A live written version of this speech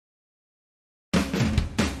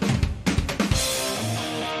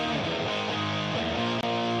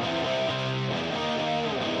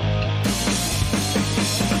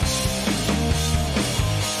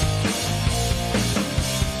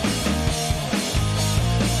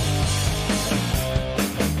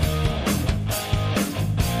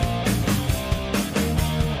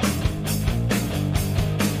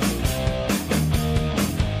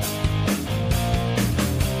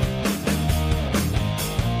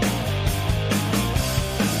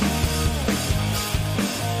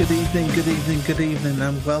Good evening,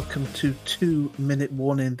 and welcome to 2 Minute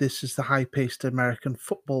Warning. This is the high-paced American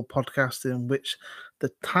football podcast in which the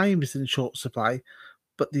time is in short supply,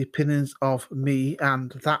 but the opinions of me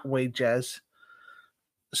and that way, Jez,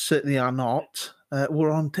 certainly are not. We're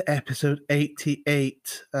on to episode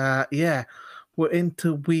 88. We're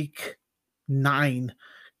into week 9.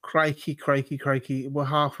 Crikey. We're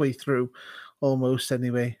halfway through, almost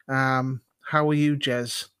anyway. How are you,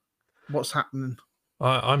 Jez? What's happening?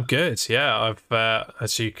 I'm good. Yeah, I've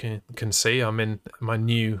as you can see, I'm in my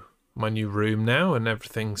new room now, and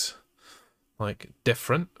everything's like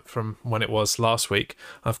different from when it was last week.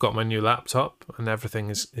 I've got my new laptop, and everything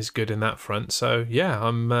is good in that front. So yeah,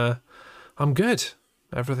 I'm good.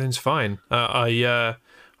 Everything's fine. I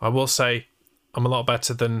will say I'm a lot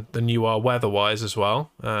better than you are weather-wise as well.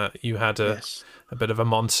 You had a bit of a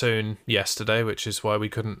monsoon yesterday, which is why we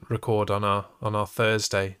couldn't record on our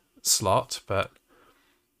Thursday slot, but.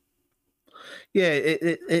 Yeah,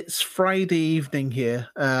 it's Friday evening here,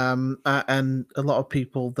 and a lot of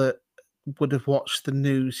people that would have watched the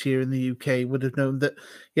news here in the UK would have known that,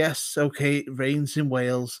 yes, okay, it rains in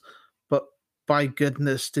Wales, but by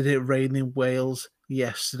goodness, did it rain in Wales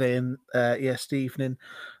yesterday and yesterday evening.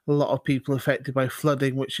 A lot of people affected by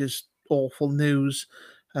flooding, which is awful news.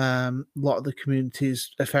 A lot of the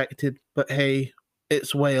communities affected, but hey,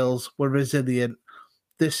 it's Wales. We're resilient.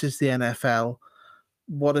 This is the NFL.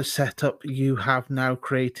 What a setup you have now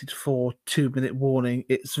created for 2 Minute Warning.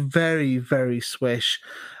 It's very, very swish,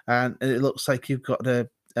 and it looks like you've got a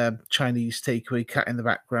Chinese takeaway cat in the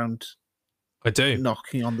background. I do.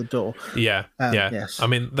 Knocking on the door. Yeah. Yes. I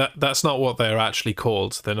mean, that's not what they're actually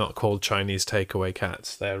called. They're not called Chinese takeaway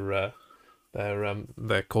cats. They're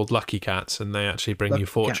called lucky cats, and they actually bring you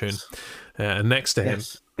fortune. And next to him,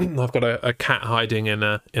 I've got a cat hiding in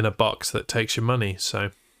a box that takes your money.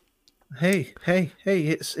 So. Hey!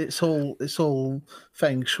 It's all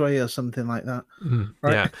feng shui or something like that,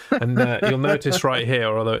 right? Yeah, and you'll notice right here,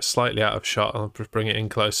 although it's slightly out of shot, I'll bring it in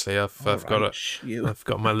closely. I've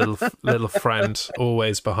got my little friend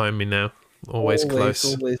always behind me now, always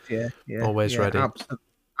close, always ready.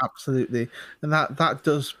 Absolutely, and that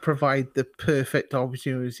does provide the perfect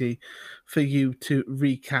opportunity for you to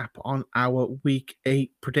recap on our Week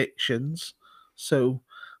 8 predictions. So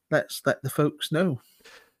let's let the folks know.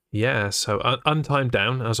 Yeah, so untimed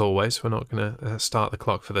down, as always. We're not going to start the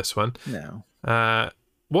clock for this one. No.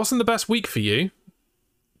 Wasn't the best week for you,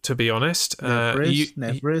 to be honest. Never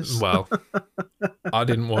is. Well, I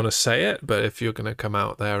didn't want to say it, but if you're going to come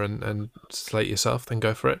out there and slate yourself, then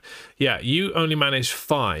go for it. Yeah, you only managed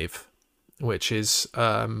 5, which is,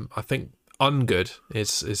 I think, ungood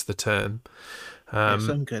is the term. It's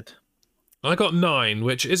ungood. I got 9,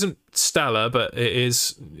 which isn't stellar, but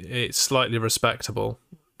it's slightly respectable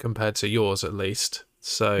compared to yours, at least.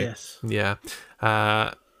 So, yes. Yeah.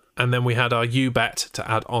 And then we had our you bet to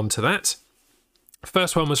add on to that.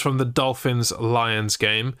 First one was from the Dolphins-Lions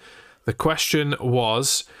game. The question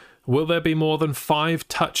was, will there be more than 5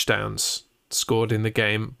 touchdowns scored in the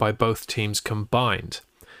game by both teams combined?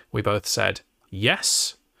 We both said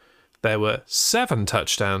yes. There were 7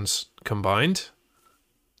 touchdowns combined,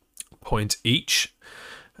 point each.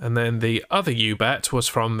 And then the other you bet was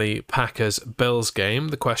from the Packers-Bills game.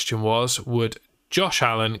 The question was, would Josh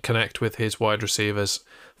Allen connect with his wide receivers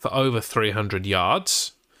for over 300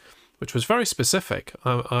 yards? Which was very specific.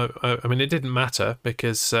 I mean, it didn't matter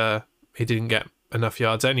because he didn't get enough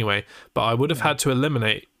yards anyway. But I would have had to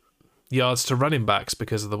eliminate yards to running backs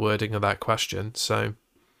because of the wording of that question. So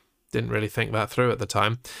didn't really think that through at the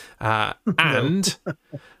time. And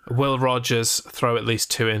will Rodgers throw at least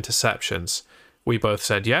 2 interceptions? We both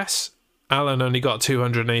said yes. Allen only got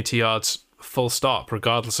 280 yards full stop,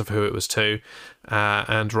 regardless of who it was to.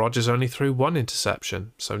 And Rodgers only threw 1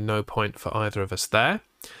 interception. So no point for either of us there.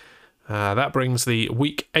 That brings the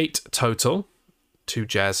Week 8 total to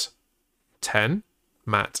Jez 10,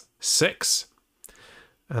 Matt 6.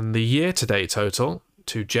 And the year-to-date total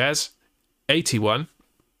to Jez 81.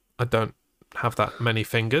 I don't have that many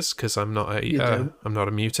fingers because I'm not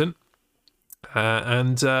a mutant.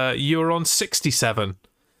 And you're on 67.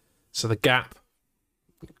 So the gap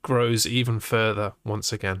grows even further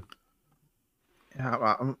once again.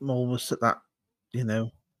 Yeah, I'm almost at that,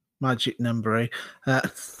 magic number, eh?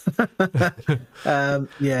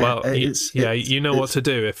 Well, you know what to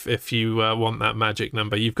do if you want that magic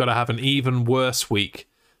number. You've got to have an even worse week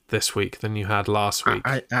this week than you had last week.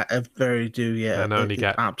 I very do, yeah. And only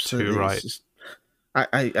get 2 right.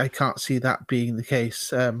 I can't see that being the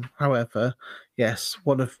case. However, yes,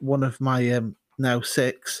 one of my now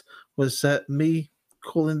 6 was me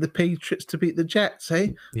calling the Patriots to beat the Jets,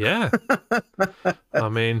 eh? Yeah. I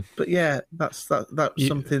mean, But yeah, that's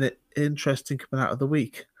something interesting coming out of the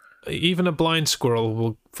week. even a blind squirrel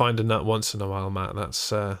will find a nut once in a while, Matt.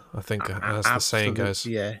 That's, I think, as the saying goes.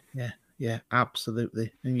 Absolutely, yeah,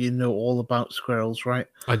 absolutely. And you know all about squirrels, right?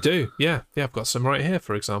 I do, yeah. I've got some right here,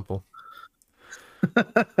 for example.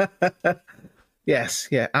 Yes,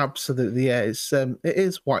 yeah, absolutely. Yeah, it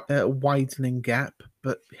is a widening gap,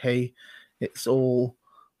 but hey, it's all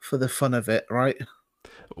for the fun of it, right?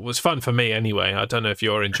 It was fun for me anyway. I don't know if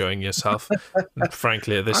you're enjoying yourself. And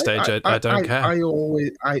frankly, at this stage, I don't care.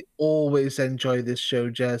 I always enjoy this show,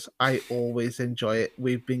 Jez. I always enjoy it.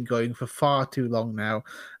 We've been going for far too long now.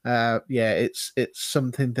 Yeah, it's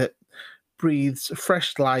something that breathes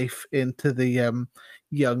fresh life into the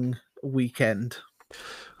young weekend.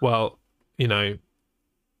 Well,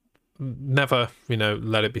 never,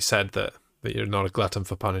 let it be said that you're not a glutton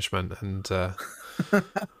for punishment, and I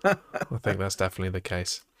think that's definitely the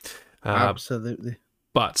case. Absolutely.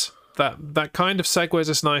 But that kind of segues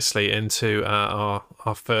us nicely into our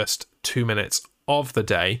first 2 minutes of the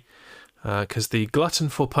day, because the glutton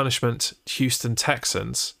for punishment Houston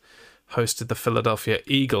Texans hosted the Philadelphia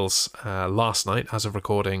Eagles last night, as of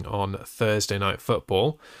recording on Thursday Night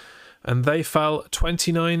Football, and they fell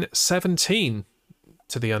 29-17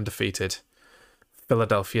 to the undefeated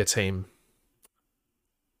Philadelphia team.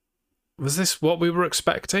 Was this what we were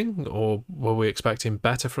expecting, or were we expecting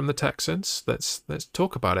better from the Texans? Let's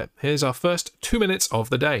talk about it. Here's our first 2 minutes of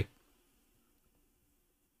the day.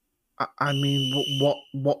 I mean,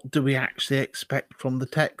 what do we actually expect from the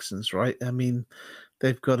Texans, right? I mean,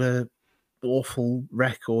 they've got a awful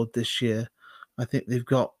record this year. I think they've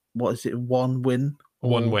got, what is it, one win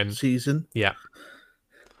One all win. season. Yeah.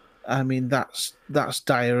 I mean, that's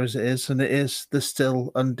dire as it is, and it is the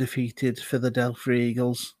still undefeated Philadelphia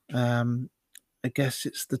Eagles. I guess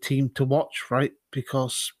it's the team to watch, right?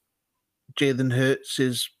 Because Jalen Hurts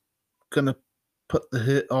is going to put the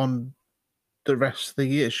hurt on the rest of the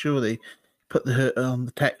year, surely. Put the hurt on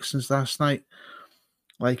the Texans last night.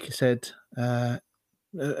 Like you said,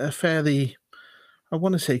 a fairly, I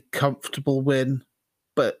want to say, comfortable win,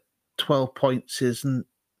 but 12 points isn't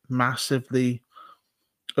massively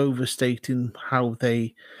overstating how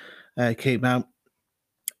they came out.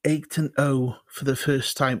 8-0 for the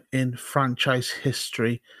first time in franchise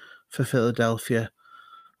history for Philadelphia.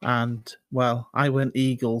 And, well, I went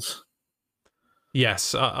Eagles.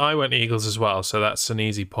 Yes, I went Eagles as well, so that's an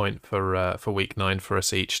easy point for week 9 for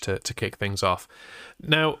us each to kick things off.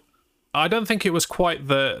 Now, I don't think it was quite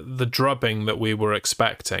the drubbing that we were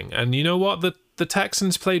expecting. And you know what? The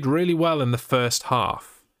Texans played really well in the first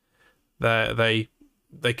half. They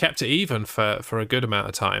kept it even for a good amount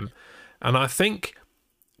of time. And I think,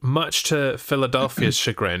 much to Philadelphia's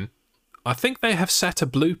chagrin, I think they have set a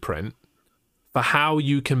blueprint for how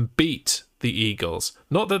you can beat the Eagles.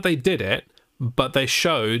 Not that they did it, but they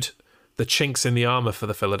showed the chinks in the armor for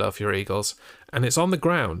the Philadelphia Eagles. And it's on the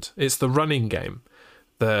ground. It's the running game.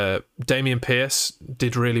 The Damian Pierce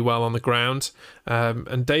did really well on the ground,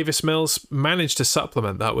 and Davis Mills managed to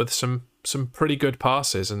supplement that with some pretty good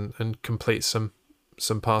passes and complete some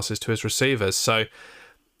passes to his receivers. So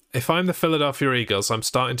if I'm the Philadelphia Eagles, I'm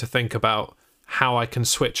starting to think about how I can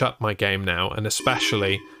switch up my game now, and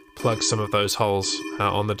especially plug some of those holes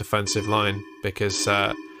on the defensive line, because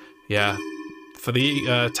for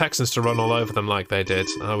the Texans to run all over them like they did,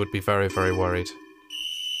 I would be very, very worried.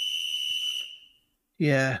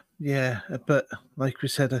 Yeah, but like we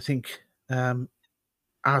said, I think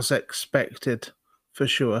as expected, for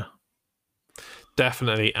sure.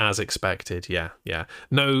 Definitely as expected, yeah.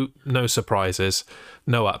 No surprises,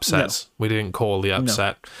 no upsets. No. We didn't call the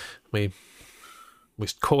upset. No. We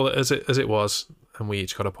call it as it was, and we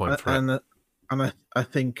each got a point for it. And I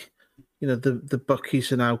think, the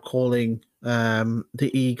bookies are now calling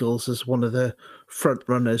the Eagles as one of the front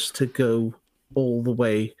runners to go all the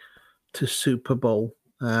way to Super Bowl.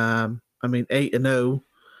 I mean, 8-0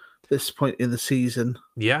 this point in the season.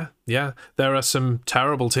 Yeah. There are some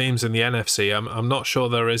terrible teams in the NFC. I'm not sure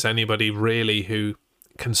there is anybody really who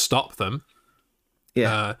can stop them.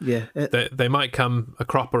 Yeah. They might come a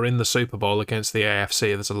cropper in the Super Bowl against the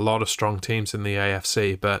AFC. There's a lot of strong teams in the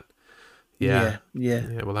AFC, but yeah,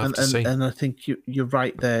 we'll have to see. And I think you're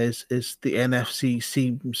right. There is the NFC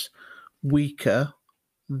seems weaker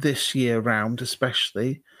this year round,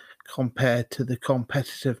 especially compared to the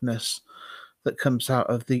competitiveness that comes out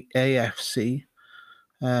of the AFC,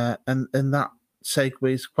 and that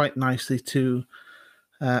segues quite nicely to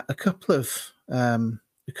a couple of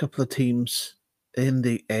teams in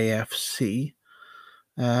the AFC.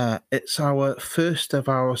 It's our first of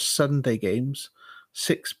our Sunday games,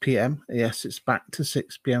 6 p.m. Yes, it's back to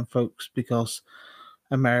 6 p.m., folks, because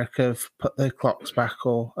America have put their clocks back,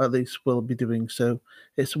 or at least will be doing so.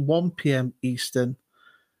 It's 1 p.m. Eastern.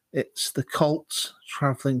 It's the Colts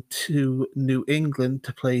traveling to New England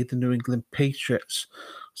to play the New England Patriots.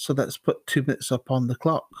 So let's put 2 minutes up on the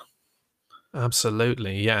clock.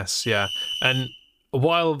 Absolutely, yes, yeah. And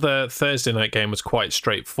while the Thursday night game was quite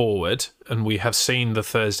straightforward, and we have seen the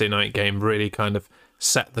Thursday night game really kind of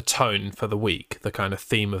set the tone for the week, the kind of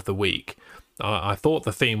theme of the week, I thought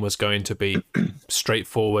the theme was going to be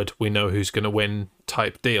straightforward, we know who's going to win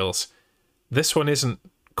type deals. This one isn't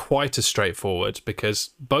quite as straightforward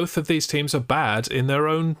because both of these teams are bad in their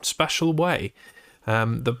own special way.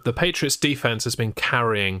 The Patriots defense has been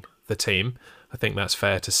carrying the team. I think that's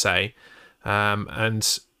fair to say.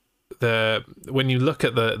 And when you look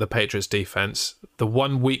at the Patriots defense, the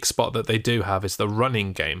one weak spot that they do have is the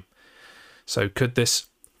running game. So could this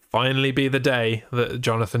finally be the day that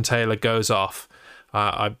Jonathan Taylor goes off?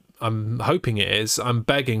 I'm hoping it is. I'm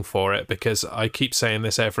begging for it because I keep saying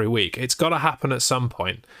this every week. It's got to happen at some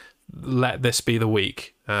point. Let this be the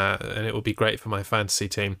week, and it will be great for my fantasy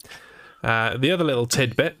team. The other little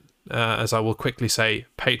tidbit, as I will quickly say,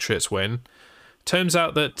 Patriots win. Turns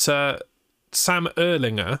out that Sam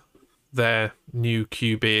Erlinger, their new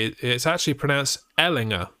QB, it's actually pronounced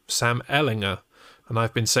Ellinger, Sam Ellinger. And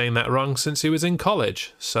I've been saying that wrong since he was in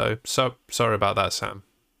college. So sorry about that, Sam.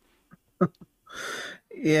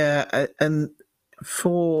 Yeah, and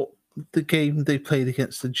for the game they played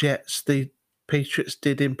against the Jets, the Patriots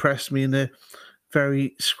did impress me in a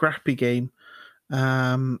very scrappy game.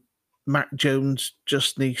 Mac Jones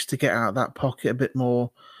just needs to get out of that pocket a bit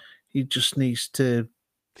more. He just needs to,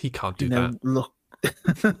 He can't do that. Look.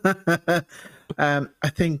 I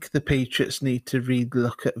think the Patriots need to really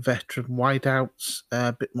look at veteran wideouts,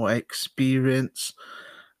 a bit more experience,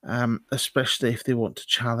 especially if they want to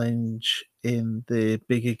challenge in the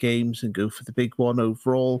bigger games and go for the big one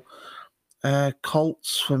overall.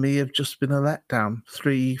 Colts, for me, have just been a letdown.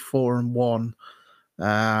 3-4-1,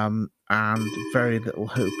 and very little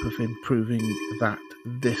hope of improving that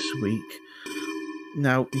this week.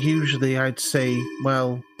 Now, usually I'd say,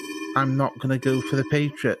 well, I'm not going to go for the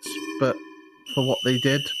Patriots, but for what they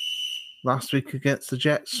did last week against the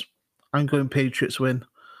Jets, I'm going Patriots win.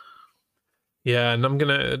 Yeah, and I'm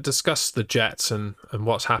going to discuss the Jets and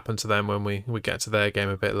what's happened to them when we get to their game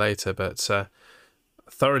a bit later, but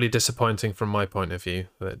thoroughly disappointing from my point of view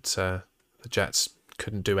that the Jets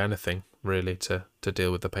couldn't do anything, really, to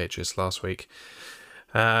deal with the Patriots last week.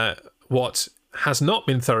 What has not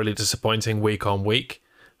been thoroughly disappointing week on week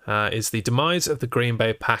is the demise of the Green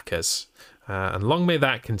Bay Packers. And long may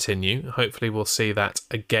that continue. Hopefully we'll see that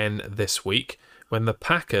again this week when the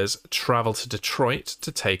Packers travel to Detroit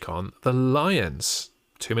to take on the Lions.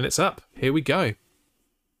 2 minutes up. Here we go.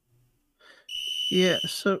 Yeah,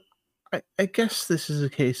 so I guess this is a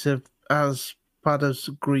case of, as bad as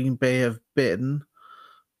Green Bay have been,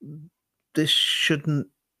 this shouldn't,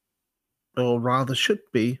 or rather should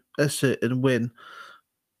be, a certain win.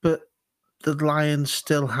 But the Lions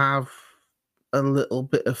still have a little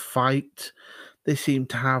bit of fight. They seem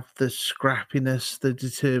to have the scrappiness, the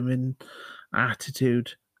determined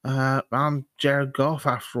attitude. And Jared Goff,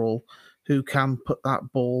 after all, who can put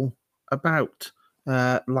that ball about.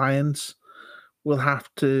 Lions will have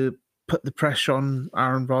to put the pressure on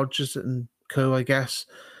Aaron Rodgers and co, I guess,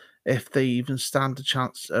 if they even stand a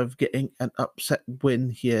chance of getting an upset win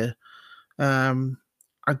here.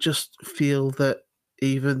 I just feel that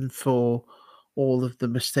even for all of the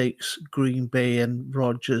mistakes Green Bay and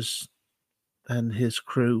Rodgers and his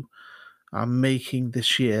crew are making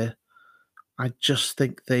this year, I just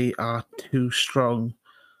think they are too strong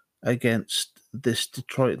against this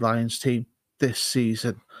Detroit Lions team this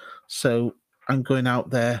season. So I'm going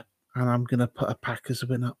out there and I'm going to put a Packers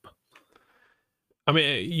win up. I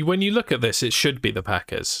mean, when you look at this, it should be the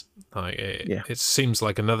Packers. It seems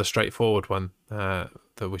like another straightforward one that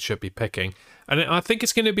we should be picking. And I think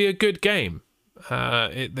it's going to be a good game.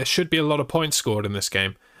 There should be a lot of points scored in this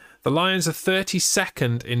game. The Lions are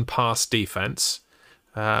 32nd in pass defense,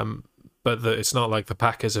 but it's not like the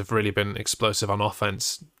Packers have really been explosive on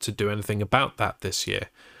offense to do anything about that this year.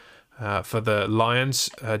 For the Lions,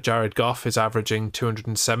 Jared Goff is averaging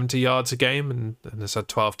 270 yards a game and has had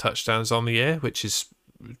 12 touchdowns on the year, which is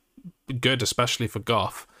good, especially for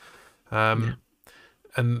Goff. And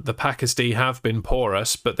the Packers D have been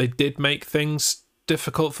porous, but they did make things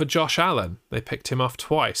difficult for Josh Allen. They picked him off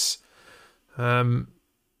twice.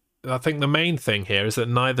 I think the main thing here is that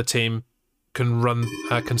neither team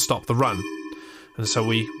can stop the run. And so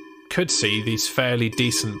we could see these fairly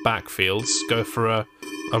decent backfields go for a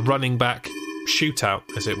running back shootout,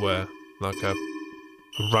 as it were, like a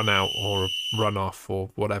run out or a run off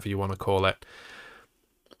or whatever you want to call it.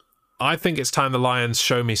 I think it's time the Lions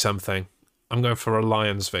show me something. I'm going for a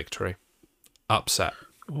Lions victory. Upset.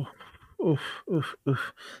 Oof, oof, oof,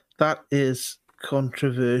 oof. That is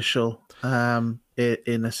controversial.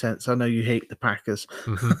 In a sense, I know you hate the Packers.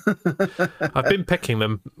 I've been picking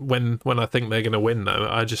them when I think they're going to win, though.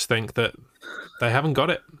 I just think that they haven't got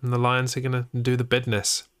it, and the Lions are going to do the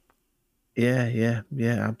business. Yeah,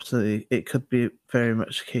 absolutely. It could be very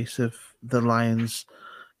much a case of the Lions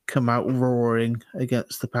come out roaring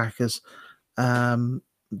against the Packers.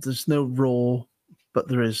 There's no roar, but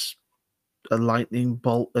there is a lightning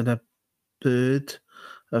bolt and a bird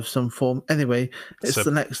of some form. Anyway, it's the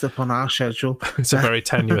next up on our schedule. It's a very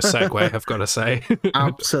tenuous segue, I've got to say.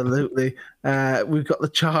 Absolutely. We've got the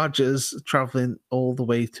Chargers traveling all the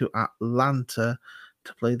way to Atlanta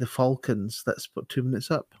to play the Falcons. Let's put 2 minutes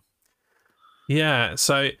up. Yeah,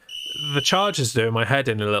 so the Chargers doing my head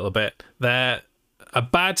in a little bit. They're a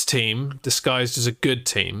bad team disguised as a good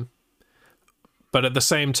team, but at the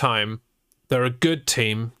same time, they're a good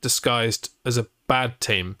team disguised as a bad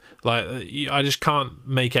team. Like, I just can't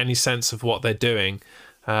make any sense of what they're doing.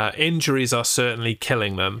 Injuries are certainly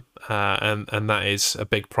killing them, and that is a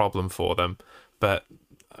big problem for them. But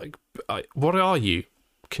what are you?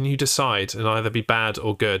 Can you decide and either be bad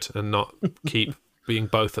or good and not keep being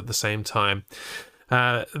both at the same time?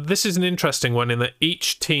 This is an interesting one in that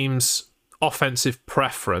each team's offensive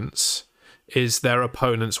preference is their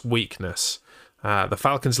opponent's weakness. The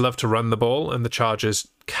Falcons love to run the ball, and the Chargers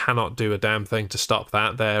cannot do a damn thing to stop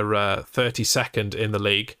that. They're 32nd in the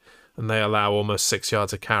league, and they allow almost 6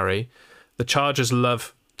 yards a carry. The Chargers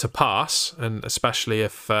love to pass, and especially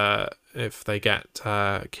if they get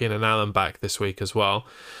Keenan Allen back this week as well.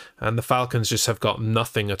 And the Falcons just have got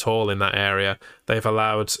nothing at all in that area. They've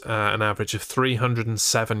allowed an average of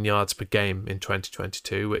 307 yards per game in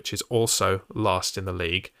 2022, which is also last in the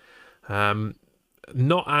league.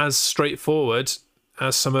 Not as straightforward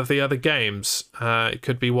as some of the other games. It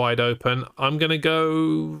could be wide open. I'm going to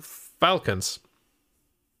go Falcons.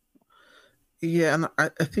 Yeah, and I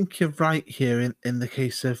think you're right here in the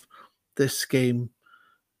case of this game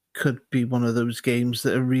could be one of those games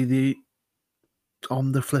that are really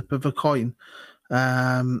on the flip of a coin.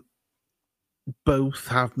 Both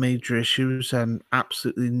have major issues and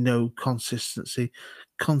absolutely no consistency,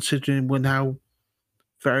 considering we're now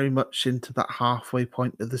very much into that halfway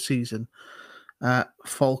point of the season.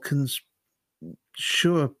 Falcons,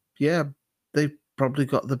 sure, yeah, they've probably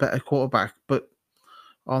got the better quarterback, but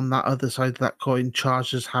on that other side of that coin,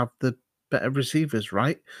 Chargers have the better receivers,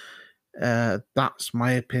 right? That's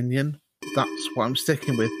my opinion. That's what I'm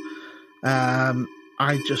sticking with.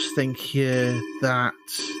 I just think here that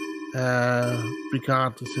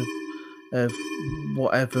regardless of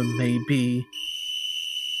whatever may be,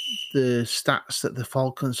 the stats that the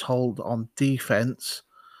Falcons hold on defense,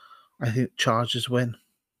 I think Chargers win.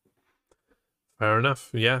 Fair enough.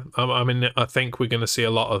 Yeah, I mean, I think we're going to see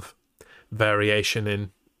a lot of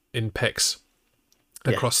variation in picks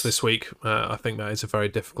across this week. I think that is a very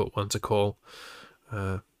difficult one to call.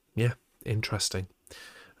 Yeah, interesting.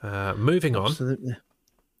 Moving Absolutely.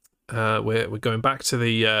 on, we're going back to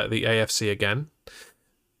the AFC again,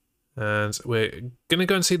 and we're going to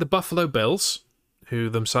go and see the Buffalo Bills, who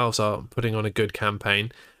themselves are putting on a good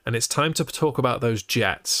campaign. And it's time to talk about those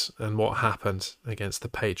Jets and what happened against the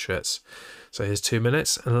Patriots. So here's 2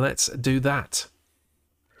 minutes, and let's do that.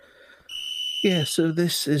 Yeah, so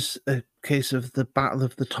this is a case of the battle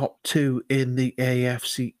of the top two in the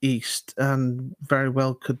AFC East, and very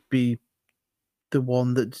well could be the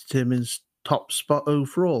one that determines top spot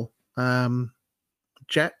overall.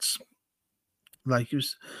 Jets, like you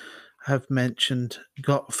have mentioned,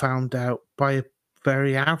 got found out by a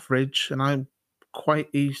very average, and I quite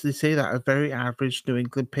easily say that, a very average New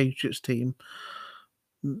England Patriots team.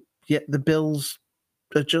 Yet the Bills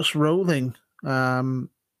are just rolling,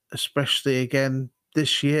 especially again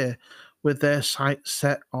this year with their sights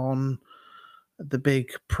set on the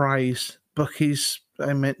big prize. Bucky's,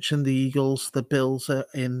 I mentioned the Eagles, the Bills are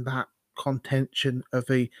in that contention of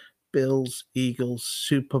a Bills-Eagles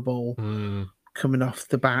Super Bowl coming off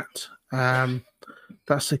the bat.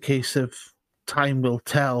 That's a case of time will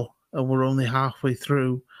tell, and we're only halfway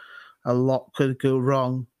through. A lot could go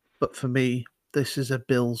wrong, but for me, this is a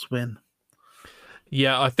Bills win.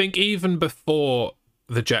 Yeah, I think even before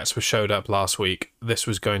the Jets were showed up last week, this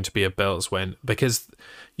was going to be a Bills win, because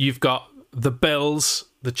you've got the Bills,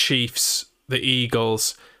 the Chiefs, the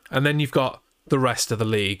Eagles, and then you've got the rest of the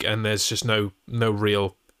league, and there's just no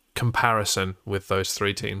real comparison with those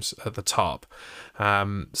three teams at the top.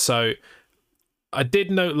 So I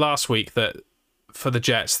did note last week that for the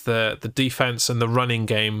Jets, the defense and the running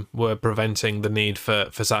game were preventing the need for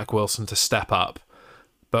Zach Wilson to step up.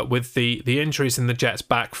 But with the injuries in the Jets'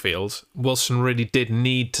 backfield, Wilson really did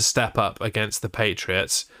need to step up against the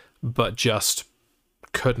Patriots, but just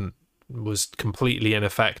couldn't, was completely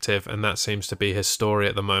ineffective, and that seems to be his story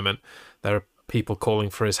at the moment. There are people calling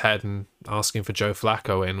for his head and asking for Joe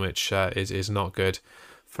Flacco in, which is not good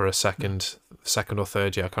for a second or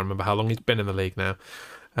third year. I can't remember how long he's been in the league now.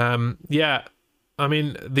 Yeah, I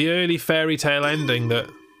mean, the early fairy tale ending that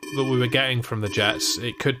we were getting from the Jets,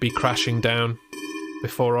 it could be crashing down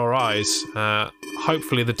before our eyes.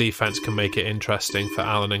 Hopefully the defense can make it interesting for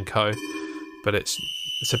Allen and co, but it's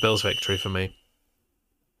a Bills victory for me.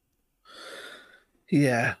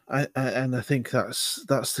 Yeah, and I think that's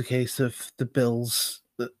the case of the Bills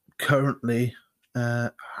that currently,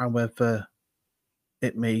 however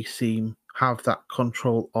it may seem, have that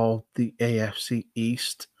control of the AFC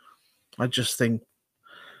East. I just think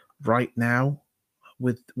right now,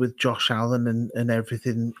 with Josh Allen and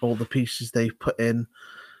everything, all the pieces they've put in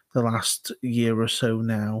the last year or so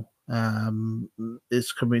now,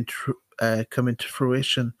 is coming to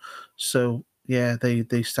fruition. So yeah,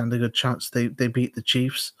 they stand a good chance. They beat the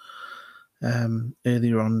Chiefs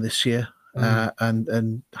earlier on this year,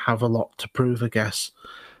 and have a lot to prove, I guess.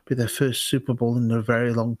 Be their first Super Bowl in a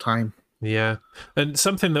very long time. Yeah, and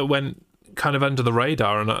something that went kind of under the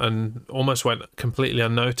radar and almost went completely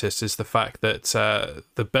unnoticed is the fact that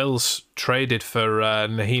the Bills traded for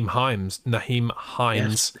Naheem Hines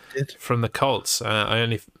Yes, from the Colts. I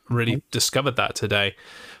only really discovered that today.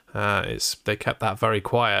 They kept that very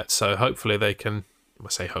quiet, so hopefully they can. I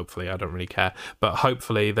say hopefully, I don't really care, but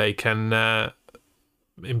hopefully they can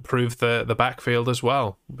improve the backfield as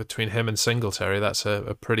well between him and Singletary. That's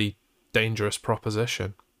a pretty dangerous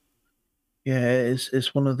proposition. yeah,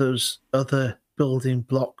 it's one of those other building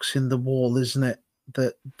blocks in the wall, isn't it?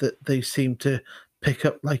 That they seem to pick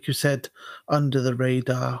up, like you said, under the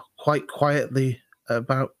radar, quite quietly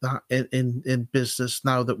about that in business.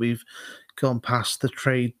 Now that we've gone past the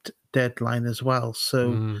trade deadline as well,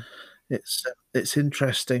 so it's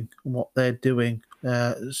interesting what they're doing.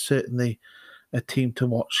 Certainly, a team to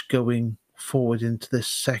watch going forward into this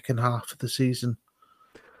second half of the season.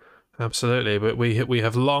 Absolutely, but we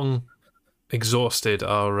have long exhausted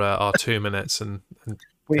our 2 minutes and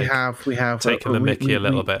We take, have, we have. taken the mickey a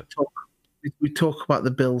little bit. We talk about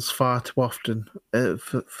the Bills far too often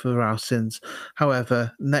for our sins.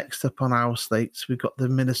 However, next up on our slates, we've got the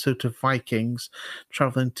Minnesota Vikings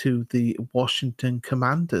traveling to the Washington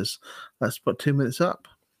Commanders. Let's put 2 minutes up.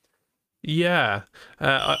 Yeah,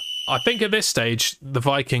 I think at this stage the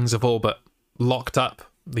Vikings have all but locked up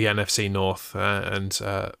the NFC North, and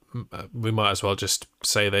we might as well just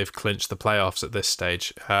say they've clinched the playoffs at this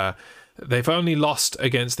stage. They've only lost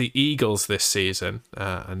against the Eagles this season,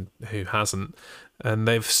 and who hasn't? And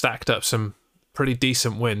they've stacked up some pretty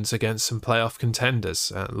decent wins against some playoff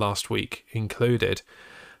contenders, last week included.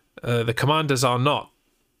 The Commanders are not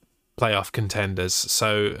playoff contenders,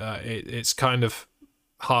 so it's kind of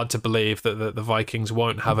hard to believe that the Vikings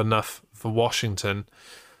won't have enough for Washington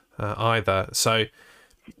either. So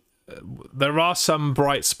there are some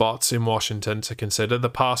bright spots in Washington to consider. The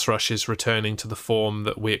pass rush is returning to the form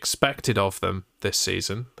that we expected of them this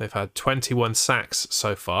season. They've had 21 sacks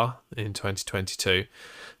so far in 2022,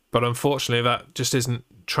 but unfortunately that just isn't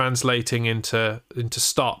translating into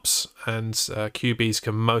stops, and QBs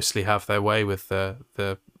can mostly have their way with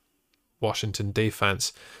the Washington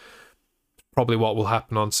defense. Probably what will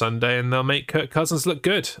happen on Sunday, and they'll make Kirk Cousins look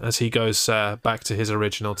good as he goes back to his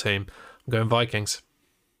original team. I'm going Vikings.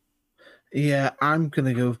 Yeah, I'm going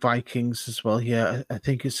to go Vikings as well. Yeah, I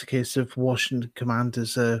think it's a case of Washington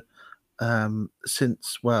Commanders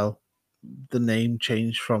since, well, the name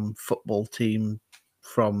changed from football team,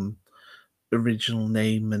 from original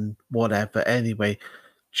name and whatever. Anyway,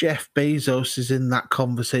 Jeff Bezos is in that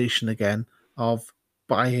conversation again of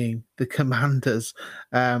buying the Commanders.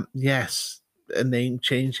 Yes, a name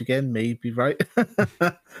change again, maybe, right?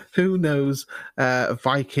 Who knows?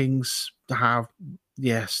 Vikings have,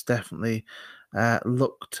 yes, definitely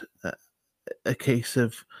looked a case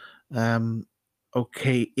of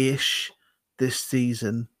okay-ish this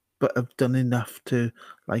season, but have done enough to,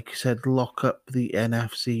 like you said, lock up the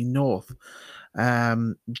NFC North.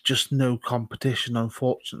 Just no competition,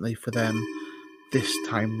 unfortunately, for them this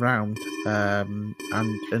time round, and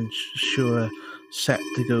sure set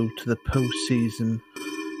to go to the postseason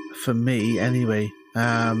for me anyway.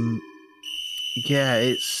 Yeah,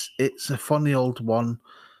 it's a funny old one,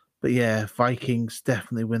 but yeah, Vikings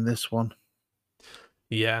definitely win this one.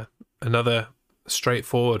 Yeah, another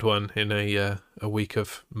straightforward one in a week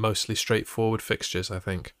of mostly straightforward fixtures, I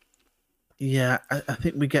think. Yeah, I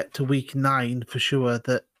think we get to week 9 for sure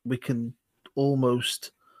that we can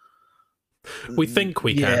almost, We think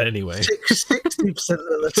we can yeah, anyway. 60% of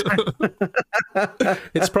the time.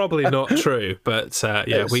 It's probably not true, but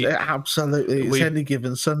yeah, Absolutely, it's any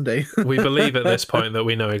given Sunday. we believe at this point that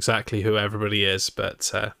we know exactly who everybody is,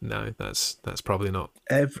 but no, that's probably not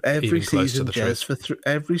every even close to season, the Jez, truth.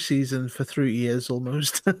 every season for 3 years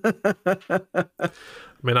almost. I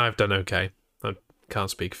mean, I've done okay. I can't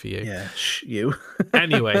speak for you. Yeah, you.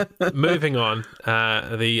 Anyway, moving on.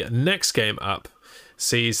 The next game up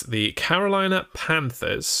sees the Carolina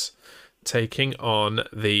Panthers taking on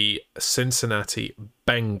the Cincinnati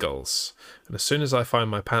Bengals. And as soon as I find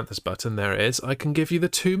my Panthers button, there it is, I can give you the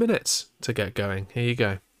 2 minutes to get going. Here you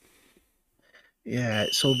go. Yeah,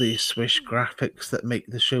 it's all these swish graphics that make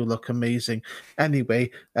the show look amazing. Anyway,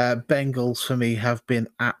 Bengals for me have been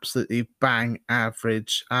absolutely bang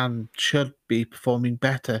average and should be performing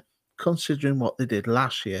better considering what they did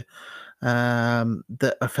last year.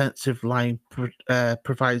 The offensive line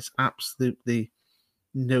provides absolutely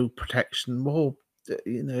no protection. More,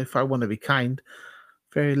 if I want to be kind,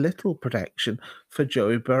 very little protection for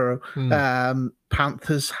Joey Burrow.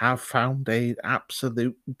 Panthers have found a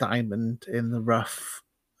absolute diamond in the rough.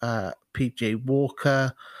 PJ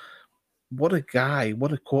Walker, what a guy,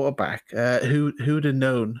 what a quarterback. Who'd have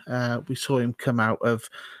known? We saw him come out of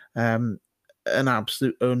an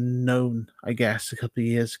absolute unknown, I guess, a couple of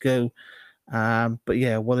years ago. But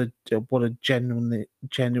yeah, what a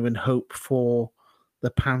genuine hope for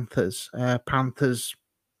the Panthers. Panthers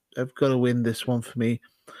have got to win this one for me.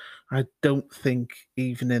 I don't think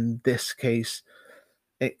even in this case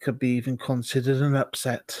it could be even considered an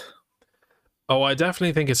upset. Oh, I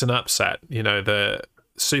definitely think it's an upset. The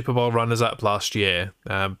Super Bowl runners-up last year,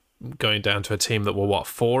 going down to a team that were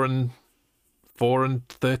 4-13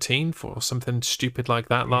 or something stupid like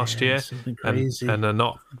that last year, something crazy, and are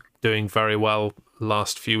not doing very well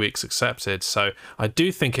last few weeks accepted. So I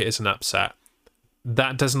do think it is an upset.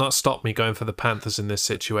 That does not stop me going for the Panthers in this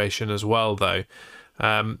situation as well, though.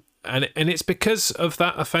 And it's because of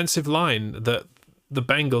that offensive line that the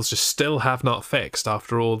Bengals just still have not fixed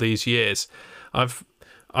after all these years. I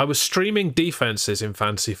was streaming defenses in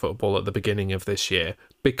fantasy football at the beginning of this year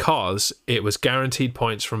because it was guaranteed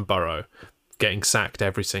points from Burrow getting sacked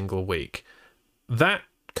every single week. That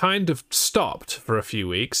kind of stopped for a few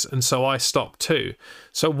weeks, and so I stopped too.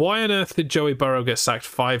 So why on earth did Joey Burrow get sacked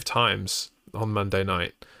 5 times on Monday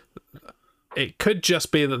night? It could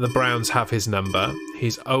just be that the Browns have his number.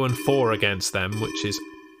 He's 0-4 against them, which is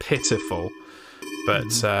pitiful.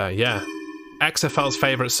 But yeah, XFL's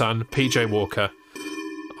favourite son, PJ Walker.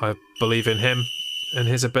 I believe in him and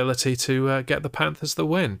his ability to get the Panthers the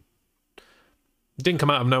win. He didn't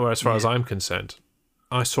come out of nowhere as far as I'm concerned.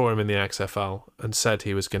 I saw him in the XFL and said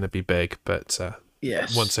he was going to be big, but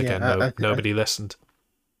once again, nobody listened.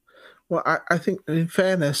 Well, I think in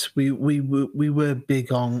fairness, we were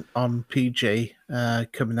big on PJ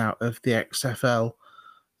coming out of the XFL.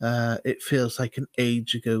 It feels like an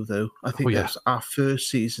age ago, though. I think that was our first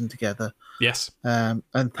season together. Yes. And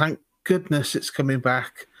thank goodness it's coming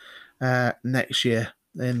back next year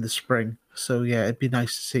in the spring. So yeah, it'd be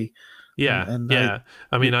nice to see. Yeah.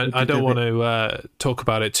 I mean, I don't want to talk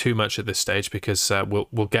about it too much at this stage because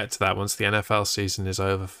we'll get to that once the NFL season is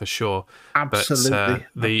over for sure. Absolutely.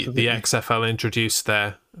 But the XFL introduced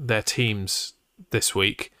their teams this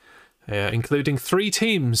week, including 3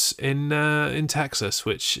 teams in Texas,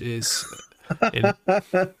 which is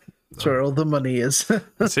that's where all the money is.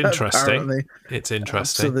 It's interesting. Apparently. It's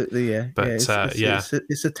interesting. Absolutely, yeah. But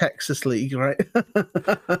it's a Texas league, right?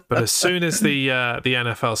 But as soon as the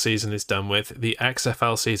NFL season is done with, the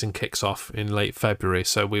XFL season kicks off in late February.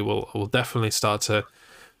 So we'll definitely start to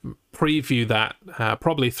preview that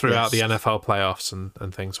probably throughout the NFL playoffs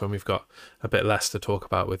and things when we've got a bit less to talk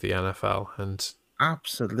about with the NFL and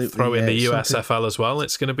absolutely throw in the USFL as well.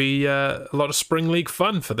 It's going to be a lot of spring league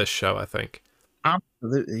fun for this show, I think.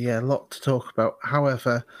 Absolutely, yeah, a lot to talk about.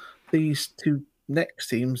 However, these 2 next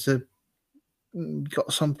teams have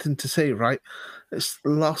got something to say, right? It's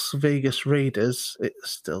Las Vegas Raiders. It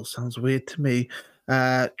still sounds weird to me.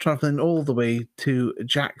 Traveling all the way to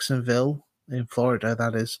Jacksonville in Florida,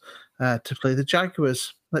 that is, to play the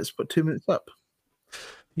Jaguars. Let's put 2 minutes up.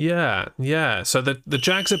 Yeah. So the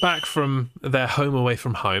Jags are back from their home away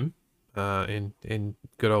from home in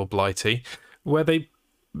good old Blighty, where they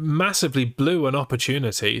massively blew an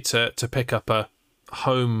opportunity to pick up a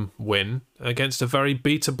home win against a very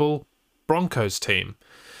beatable Broncos team.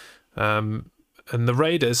 And the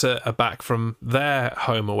Raiders are back from their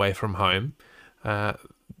home away from home, And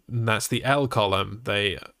that's the L column.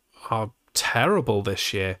 They are terrible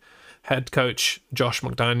this year. Head coach Josh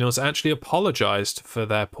McDaniels actually apologized for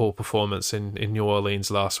their poor performance in New Orleans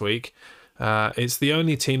last week. It's the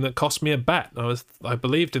only team that cost me a bet. I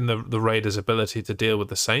believed in the Raiders' ability to deal with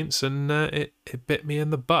the Saints, and it bit me in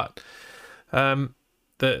the butt.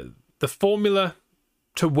 The formula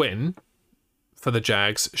to win for the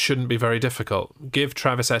Jags shouldn't be very difficult. Give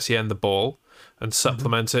Travis Etienne the ball and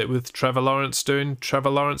supplement it with Trevor Lawrence doing Trevor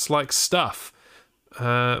Lawrence-like stuff.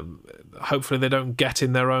 Hopefully they don't get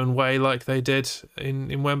in their own way like they did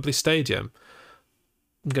in Wembley Stadium.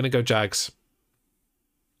 I'm going to go Jags.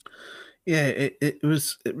 Yeah, it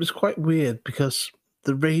was quite weird because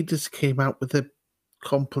the Raiders came out with a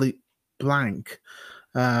complete blank.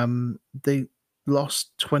 They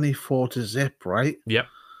lost 24-0, right? Yep.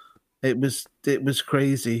 It was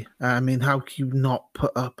crazy. I mean, how can you not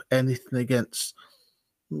put up anything against?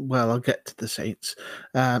 Well, I'll get to the Saints.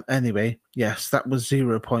 Anyway, yes, that was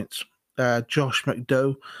 0 points. Josh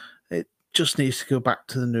McDowell, it just needs to go back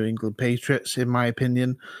to the New England Patriots, in my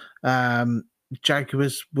opinion.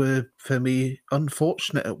 Jaguars were, for me,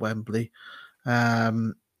 unfortunate at Wembley.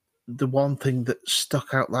 The one thing that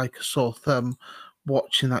stuck out like a sore thumb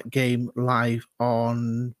watching that game live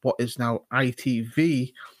on what is now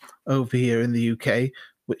ITV over here in the UK,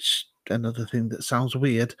 which another thing that sounds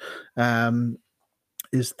weird,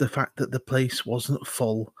 is the fact that the place wasn't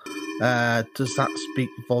full. Does that speak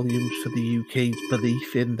volumes for the UK's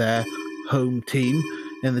belief in their home team,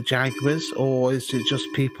 in the Jaguars, or is it just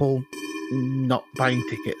people not buying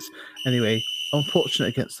tickets? Anyway, unfortunate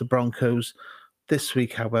against the Broncos. This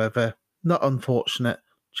week, however, not unfortunate.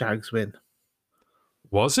 Jags win.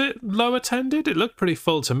 Was it low attended? It looked pretty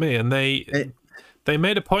full to me, and they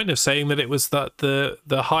made a point of saying that it was the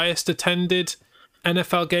highest attended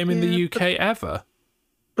NFL game in the UK ever.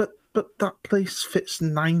 But that place fits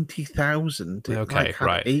 90,000. Okay,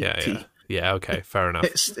 right. 80. Yeah. Okay, fair enough.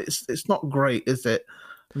 It's not great, is it?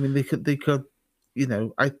 I mean, they could,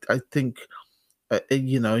 I think, and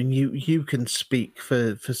you can speak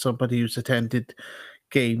for somebody who's attended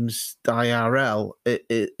games IRL. It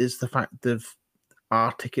is the fact of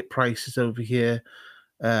our ticket prices over here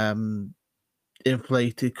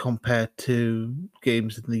inflated compared to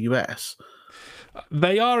games in the US.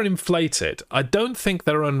 They are inflated. I don't think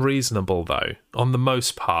they're unreasonable, though, on the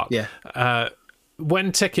most part. Yeah.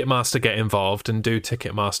 When Ticketmaster get involved and do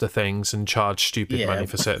Ticketmaster things and charge stupid money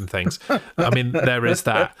for certain things, I mean, there is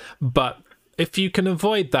that. But if you can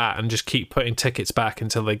avoid that and just keep putting tickets back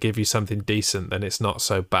until they give you something decent, then it's not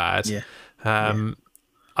so bad. Yeah.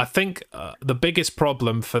 I think the biggest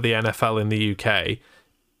problem for the NFL in the UK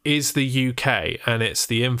is the UK, and it's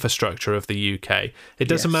the infrastructure of the UK. It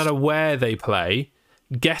doesn't matter where they play,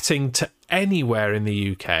 getting to anywhere in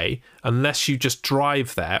the UK, unless you just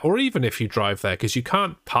drive there, or even if you drive there, because you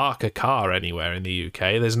can't park a car anywhere in the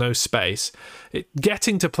UK, there's no space.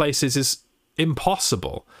 Getting to places is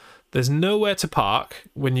impossible. There's nowhere to park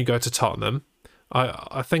when you go to Tottenham.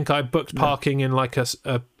 I think I booked parking in like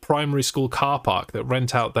a primary school car park that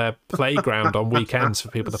rent out their playground on weekends for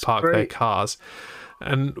people to park their cars.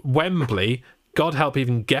 And Wembley, God help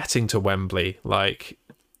even getting to Wembley. Like,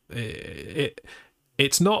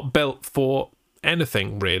 it's not built for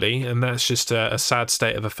anything, really, and that's just a sad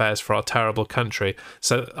state of affairs for our terrible country.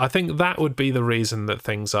 So I think that would be the reason that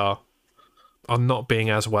things are not being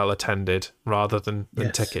as well attended, rather than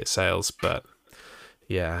ticket sales. But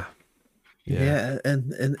yeah,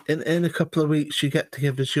 and in a couple of weeks you get to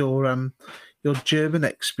give us your German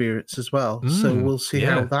experience as well. So we'll see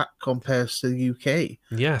how that compares to the UK.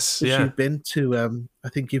 Yes, You've been to, I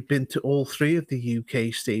think you've been to all three of the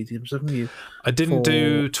UK stadiums, haven't you? I didn't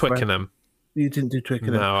do Twickenham. You didn't do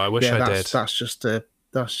Twickenham. No, I wish I did. That's just a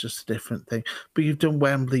different thing. But you've done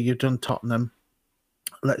Wembley, you've done Tottenham.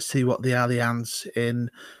 Let's see what the Allianz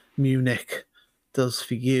in Munich does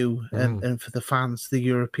for you and for the fans, the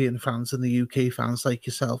European fans and the UK fans like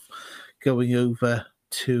yourself, going over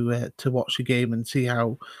to watch a game and see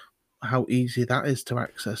how easy that is to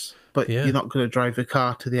access. But you're not going to drive a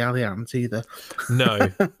car to the Allianz either. No.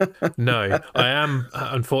 I am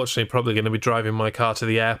unfortunately probably going to be driving my car to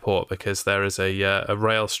the airport because there is a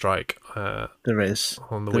rail strike. There is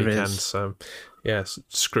on the weekend. So yes,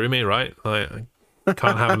 screw me, right? I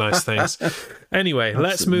can't have nice things. Anyway,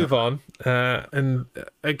 let's move on. And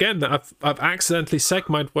again, I've accidentally segued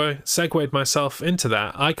myself into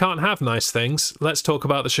that. I can't have nice things. Let's talk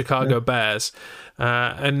about the Chicago Bears.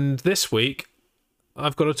 And this week,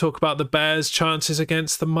 I've got to talk about the Bears' chances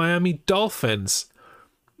against the Miami Dolphins.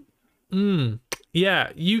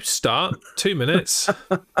 Yeah, you start. 2 minutes.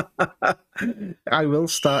 I will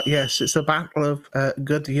start. Yes, it's a battle of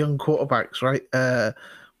good young quarterbacks, right?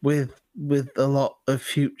 With a lot of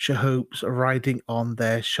future hopes riding on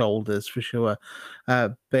their shoulders for sure.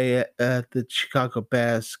 The Chicago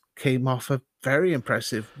Bears came off a very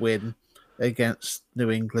impressive win against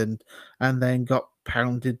New England, and then got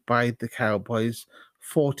pounded by the Cowboys,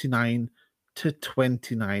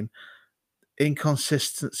 49-29.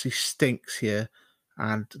 Inconsistency stinks here,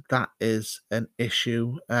 and that is an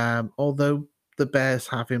issue. Although the Bears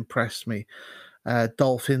have impressed me,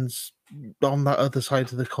 Dolphins on that other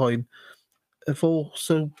side of the coin have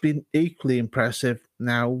also been equally impressive.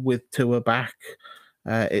 Now with Tua back,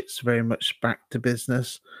 it's very much back to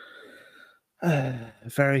business.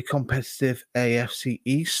 Very competitive AFC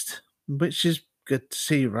East, which is good to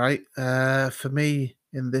see, right? For me,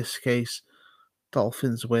 in this case,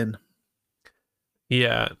 Dolphins win.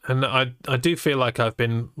 Yeah, and I do feel like I've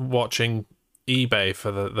been watching eBay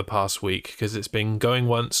for the past week because it's been going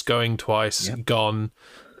once, going twice, Yep. gone.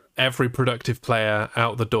 Every productive player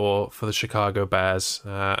out the door for the Chicago Bears,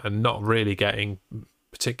 and not really getting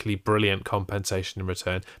particularly brilliant compensation in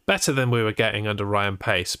return. Better than we were getting under Ryan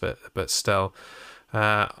Pace, but still.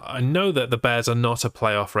 I know that the Bears are not a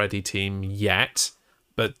playoff ready team yet,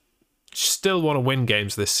 but still want to win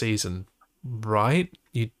games this season, right?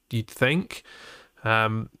 You'd think.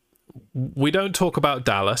 We don't talk about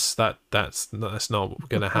Dallas. That's not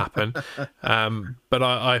going to happen. But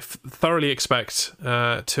I thoroughly expect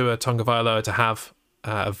Tua Tagovailoa to have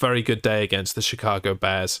a very good day against the Chicago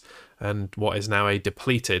Bears and what is now a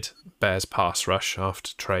depleted Bears pass rush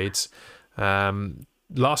after trades.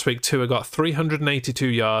 Last week, Tua got 382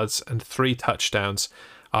 yards and 3 touchdowns.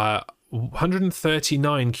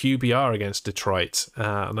 139 QBR against Detroit,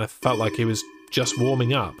 and I felt like he was just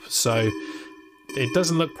warming up. So it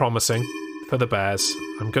doesn't look promising for the Bears.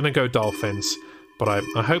 I'm going to go Dolphins, but I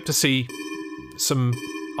hope to see some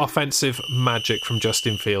offensive magic from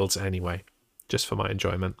Justin Fields anyway, just for my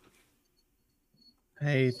enjoyment.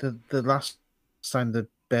 Hey, the last time the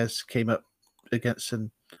Bears came up against an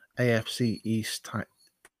AFC East type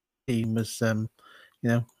team was, good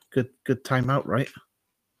timeout, right?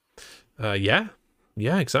 Yeah,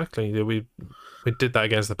 exactly. We did that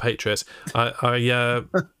against the Patriots. I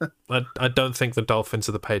don't think the Dolphins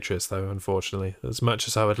are the Patriots, though. Unfortunately, as much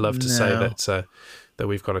as I would love to say No. that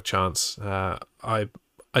we've got a chance, I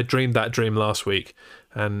dreamed that dream last week,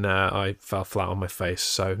 and I fell flat on my face.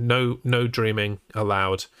 So no dreaming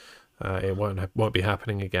allowed. It won't be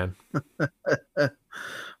happening again.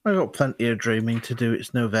 I've got plenty of dreaming to do.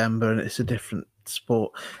 It's November and it's a different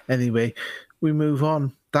sport. Anyway, we move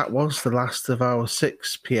on. That was the last of our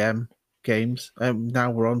 6 p.m. games. Now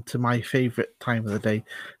we're on to my favourite time of the day.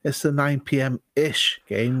 It's the 9 p.m.-ish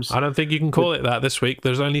games. I don't think you can call it that this week.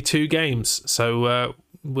 There's only 2 games, so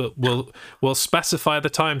we'll specify the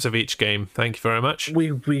times of each game. Thank you very much.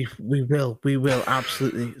 We will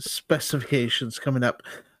absolutely. Specifications coming up.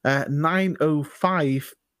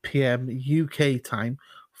 9:05 p.m. UK time,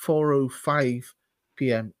 4:05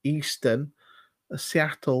 p.m. Eastern.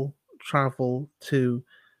 Seattle travel to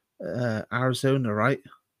Arizona, right?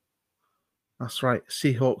 That's right.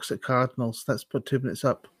 Seahawks at Cardinals. Let's put 2 minutes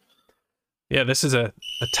up. Yeah, this is a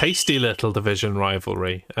tasty little division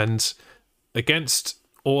rivalry, and against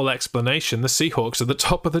all explanation, the Seahawks are the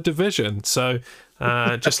top of the division. So,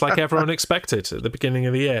 just like everyone expected at the beginning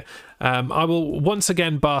of the year. I will once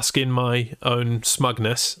again bask in my own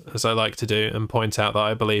smugness, as I like to do, and point out that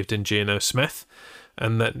I believed in Geno Smith,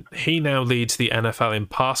 and that he now leads the NFL in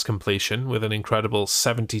pass completion with an incredible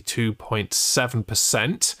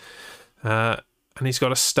 72.7%. And he's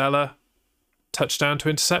got a stellar touchdown to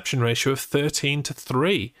interception ratio of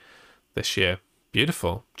 13-3 this year.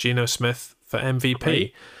 Beautiful. Geno Smith for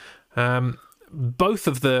MVP. Both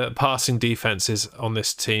of the passing defenses on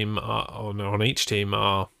this team, on each team,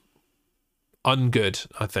 are ungood,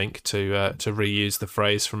 I think, to reuse the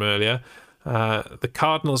phrase from earlier. The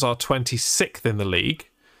Cardinals are 26th in the league.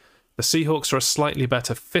 The Seahawks are a slightly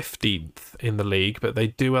better 15th in the league, but they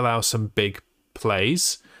do allow some big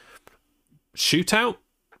plays. Shootout?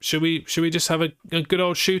 Should we just have a good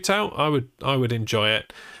old shootout? I would enjoy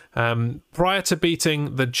it. Prior to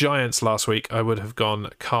beating the Giants last week, I would have gone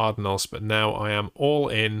Cardinals, but now I am all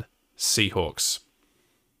in Seahawks.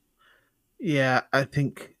 Yeah, I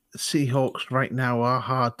think Seahawks right now are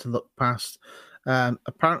hard to look past.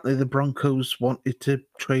 Apparently, the Broncos wanted to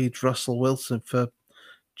trade Russell Wilson for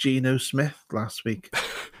Geno Smith last week,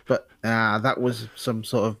 but that was some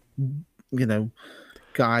sort of,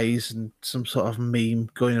 guys and some sort of meme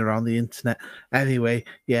going around the internet. Anyway,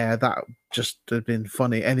 yeah, that just had been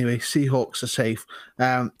funny. Anyway, Seahawks are safe.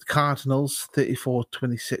 Cardinals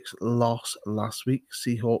 34-26 loss last week.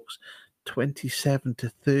 Seahawks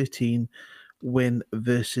 27-13 win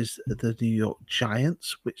versus the New York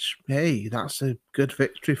Giants, which, hey, that's a good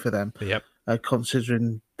victory for them. Yep.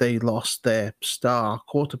 Considering they lost their star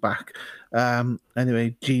quarterback.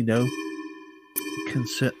 Anyway, Gino can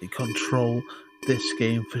certainly control this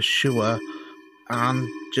game for sure and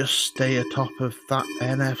just stay atop of that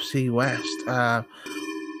NFC West.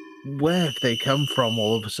 Where have they come from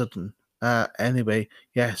all of a sudden? Anyway,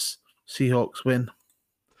 yes, Seahawks win.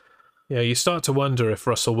 Yeah, you start to wonder if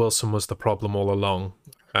Russell Wilson was the problem all along,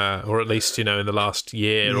 or at least, in the last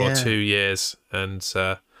year or 2 years. And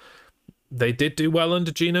they did do well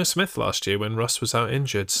under Geno Smith last year when Russ was out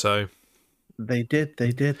injured, so... They did,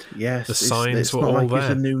 yes. The signs it's were not all like there. He's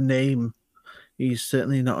a new name. He's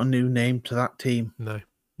certainly not a new name to that team.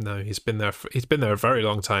 No, he's been there. He's been there a very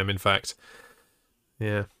long time, in fact.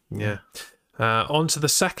 Yeah. On to the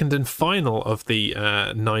second and final of the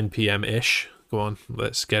 9 p.m-ish. Go on,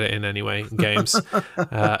 let's get it in anyway. Games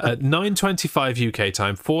at 9:25 UK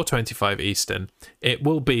time, 4:25 Eastern. It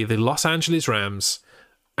will be the Los Angeles Rams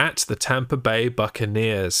at the Tampa Bay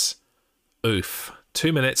Buccaneers. Oof!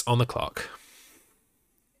 2 minutes on the clock.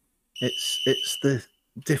 It's the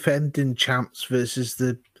defending champs versus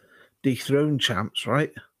the dethroned champs,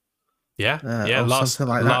 right? Yeah. Or last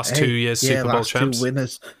something like last that. 2 years Super Bowl champs. 2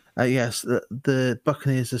 winners. Yes, the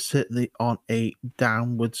Buccaneers are certainly on a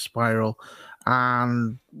downward spiral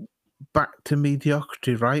and back to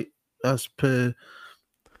mediocrity, right? As per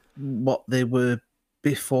what they were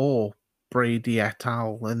before Brady et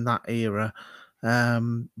al. In that era.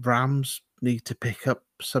 Rams need to pick up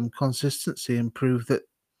some consistency and prove that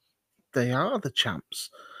they are the champs,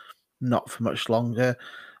 not for much longer,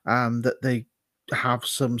 that they have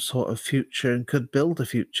some sort of future and could build a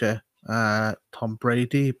future. Tom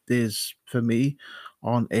Brady is, for me,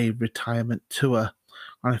 on a retirement tour.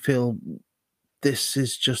 And I feel this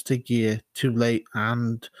is just a year too late.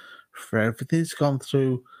 And for everything he's gone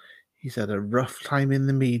through, he's had a rough time in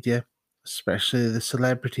the media, especially the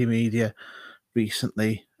celebrity media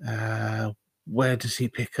recently. Where does he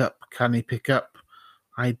pick up? Can he pick up?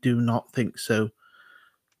 I do not think so.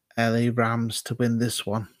 LA Rams to win this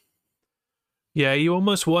one. Yeah, you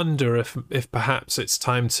almost wonder if perhaps it's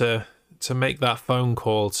time to make that phone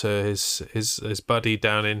call to his buddy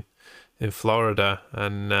down in Florida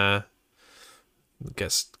and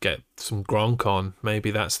get some Gronk on.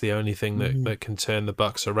 Maybe that's the only thing that can turn the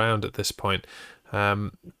Bucs around at this point.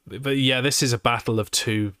 But yeah, this is a battle of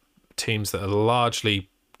two teams that are largely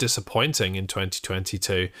disappointing in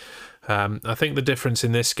 2022. I think the difference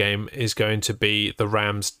in this game is going to be the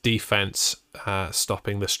Rams' defense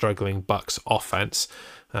stopping the struggling Bucs offense.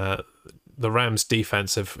 The Rams'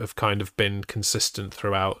 defense have kind of been consistent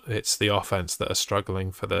throughout. It's the offense that are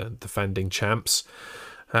struggling for the defending champs.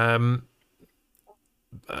 But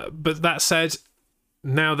that said,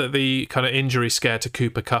 now that the kind of injury scare to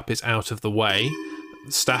Cooper Kupp is out of the way,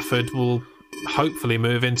 Stafford will hopefully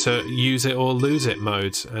move into use it or lose it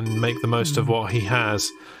mode and make the most of what he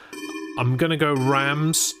has. I'm going to go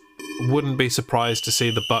Rams. Wouldn't be surprised to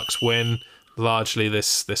see the Bucs win. Largely,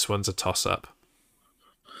 this one's a toss-up.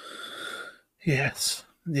 Yes.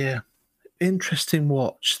 Yeah. Interesting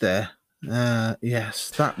watch there.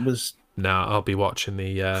 Yes, that was... No, I'll be watching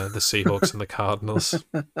the Seahawks and the Cardinals.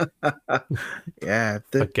 Yeah.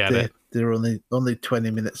 Forget it. They're only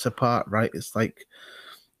 20 minutes apart, right? It's like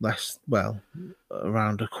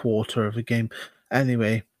around a quarter of a game.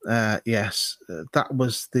 Anyway, yes, that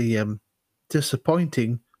was the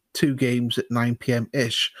disappointing 2 games at 9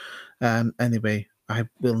 p.m-ish. Anyway, I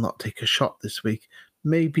will not take a shot this week.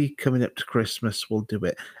 Maybe coming up to Christmas we'll do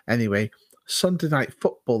it. Anyway, Sunday Night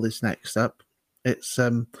Football is next up. It's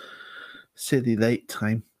silly late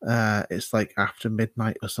time. It's like after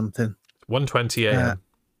midnight or something. 1:20 a.m.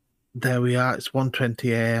 There we are. It's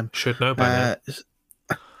 1:20 a.m. Should know by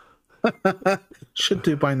now. Should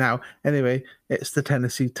do by now. Anyway, it's the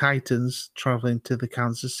Tennessee Titans traveling to the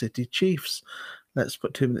Kansas City Chiefs. Let's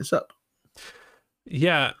put 2 minutes up.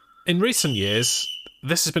 Yeah, in recent years,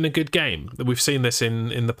 this has been a good game. We've seen this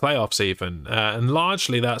in the playoffs even. And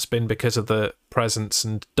largely that's been because of the presence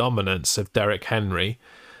and dominance of Derrick Henry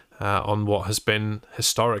on what has been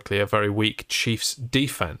historically a very weak Chiefs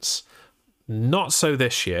defense. Not so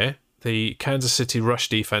this year. The Kansas City rush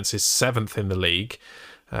defense is 7th in the league.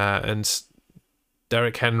 And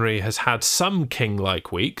Derrick Henry has had some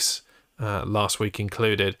king-like weeks, last week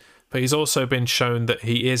included, but he's also been shown that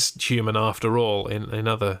he is human after all in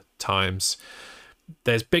other times.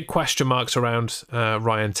 there's big question marks around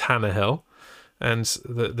Ryan Tannehill, and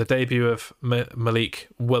the debut of Malik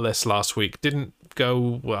Willis last week didn't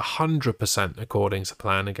go 100% according to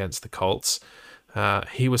plan against the Colts.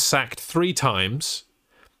 He was sacked 3 times,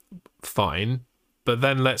 fine, but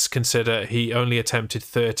then let's consider he only attempted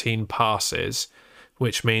 13 passes,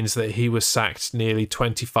 which means that he was sacked nearly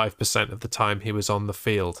 25% of the time he was on the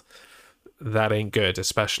field. That ain't good,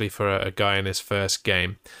 especially for a guy in his first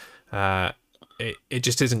game. It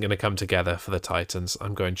just isn't going to come together for the Titans.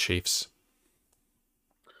 I'm going Chiefs.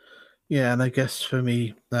 Yeah, and I guess for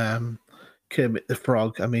me, Kermit the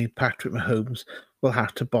Frog, Patrick Mahomes will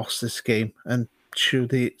have to boss this game, and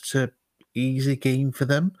surely it's a easy game for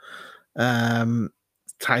them.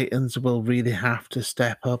 Titans will really have to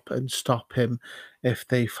step up and stop him if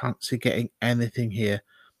they fancy getting anything here.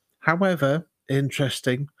 However,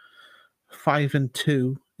 interesting,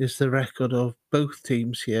 5-2 is the record of both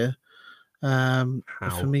teams here.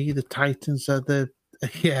 For me, the Titans are the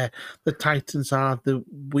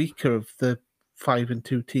weaker of the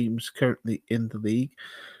 5-2 teams currently in the league.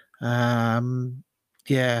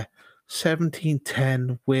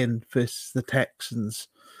 17-10 win versus the Texans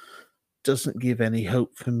doesn't give any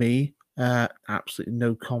hope for me. Absolutely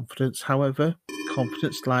no confidence. However,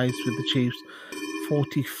 confidence lies with the Chiefs.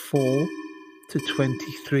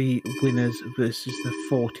 44-23 winners versus the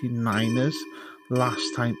 49ers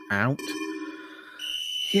last time out.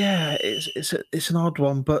 Yeah, it's an odd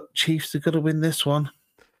one, but Chiefs have got to win this one.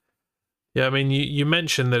 Yeah, you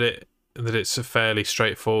mentioned that it's a fairly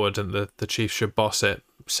straightforward and the Chiefs should boss it.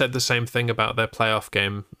 Said the same thing about their playoff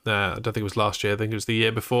game. I don't think it was last year. I think it was the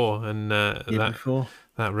year before, and that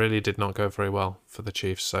really did not go very well for the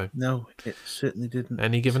Chiefs. So no, it certainly didn't.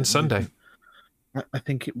 Any given Sunday. I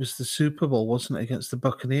think it was the Super Bowl, wasn't it, against the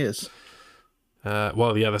Buccaneers?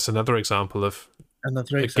 Well, yeah, that's another example of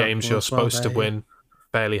games you're supposed to win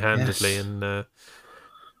fairly handedly, yes. And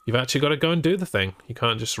you've actually got to go and do the thing. You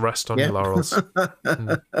can't just rest on your laurels.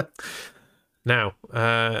 Now,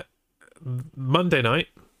 Monday night,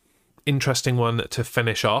 interesting one to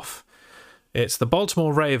finish off. It's the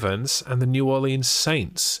Baltimore Ravens and the New Orleans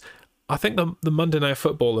Saints. I think the Monday Night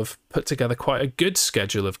Football have put together quite a good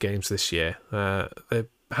schedule of games this year. They've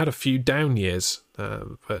had a few down years,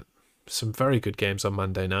 but some very good games on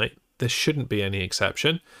Monday night. This shouldn't be any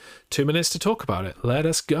exception. 2 minutes to talk about it. Let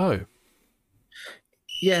us go.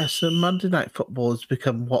 Yeah, so Monday Night Football has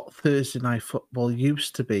become what Thursday Night Football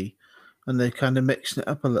used to be, and they're kind of mixing it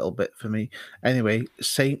up a little bit for me. Anyway,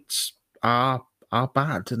 Saints are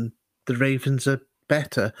bad, and the Ravens are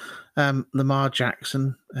better. Lamar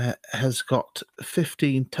Jackson has got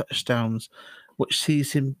 15 touchdowns, which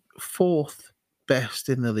sees him 4th best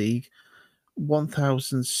in the league,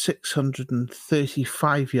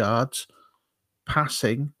 1,635 yards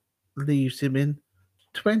passing, leaves him in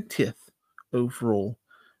 20th overall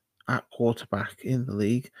at quarterback in the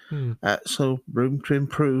league. So room to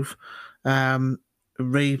improve.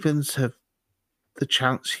 Ravens have the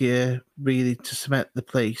chance here really to cement the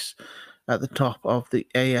place at the top of the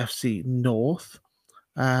AFC North.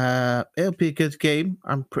 It'll be a good game.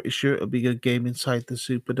 I'm pretty sure it'll be a good game inside the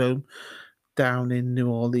Superdome down in New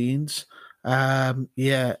Orleans.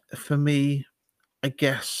 For me, I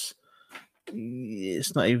guess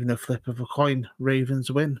it's not even a flip of a coin. Ravens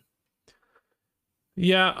win.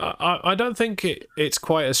 Yeah, I don't think it's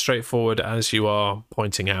quite as straightforward as you are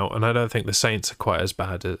pointing out, and I don't think the Saints are quite as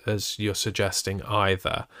bad as you're suggesting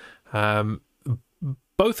either.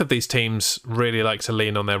 Both of these teams really like to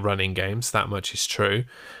lean on their running games, that much is true.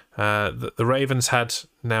 The Ravens had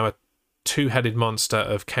now a two-headed monster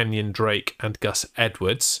of Kenyon Drake and Gus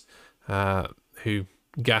Edwards, who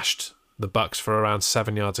gashed the Bucs for around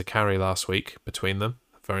 7 yards a carry last week between them.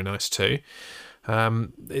 Very nice too.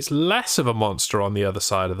 It's less of a monster on the other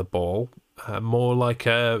side of the ball, more like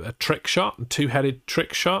a trick shot, two-headed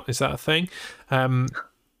trick shot. Is that a thing? Alvin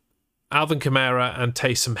Kamara and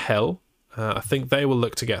Taysom Hill, I think they will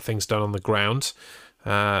look to get things done on the ground.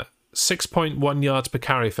 6.1 yards per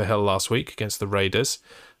carry for Hill last week against the Raiders,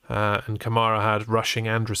 and Kamara had rushing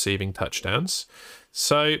and receiving touchdowns.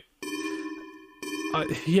 So,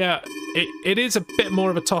 it is a bit more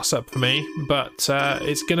of a toss-up for me, but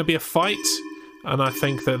it's going to be a fight. And I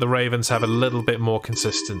think that the Ravens have a little bit more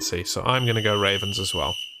consistency. So I'm going to go Ravens as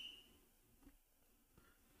well.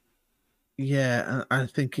 Yeah, I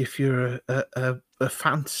think if you're a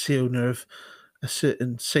fantasy owner of a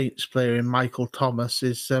certain Saints player in Michael Thomas,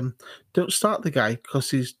 don't start the guy because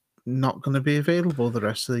he's not going to be available the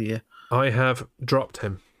rest of the year. I have dropped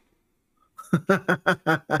him.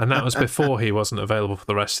 And that was before he wasn't available for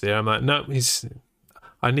the rest of the year. I'm like, no,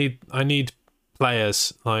 I need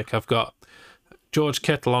players. Like, I've got George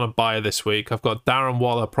Kittle on a bye this week. I've got Darren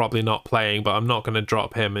Waller probably not playing, but I'm not going to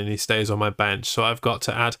drop him and he stays on my bench. So I've got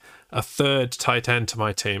to add a third tight end to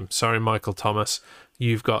my team. Sorry, Michael Thomas,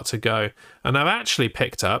 you've got to go. And I've actually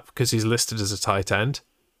picked up, because he's listed as a tight end,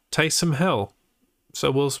 Taysom Hill.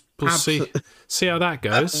 So we'll see how that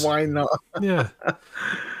goes. Why not? Yeah.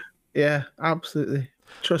 Yeah, absolutely.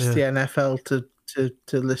 Trust the NFL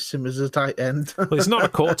to list him as a tight end. Well, he's not a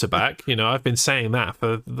quarterback. I've been saying that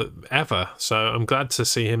for ever. So I'm glad to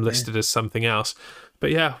see him listed as something else.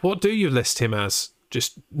 But yeah, what do you list him as?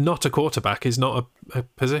 Just not a quarterback is not a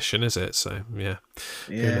position, is it? So yeah.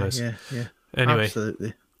 Who knows? Yeah. Anyway,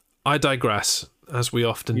 absolutely. I digress, as we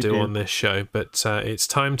often do on this show. But it's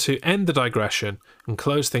time to end the digression and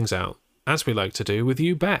close things out, as we like to do with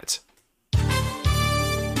You Bet.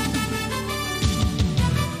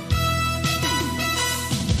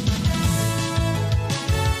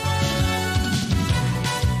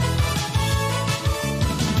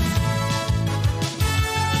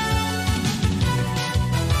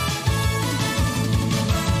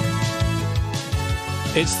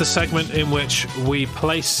 It's the segment in which we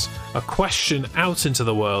place a question out into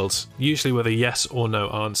the world, usually with a yes or no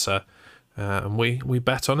answer, and we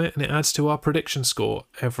bet on it, and it adds to our prediction score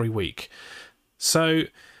every week. So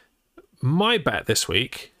my bet this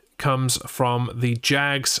week comes from the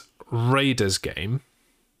Jags-Raiders game.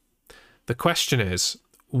 The question is,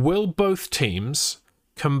 will both teams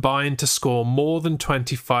combine to score more than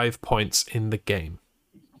 25 points in the game?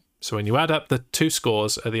 So when you add up the two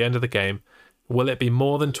scores at the end of the game, will it be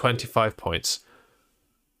more than 25 points?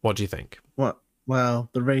 What do you think? Well,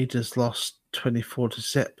 the Raiders lost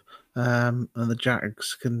 24-0, and the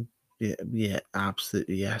Jags can, yeah,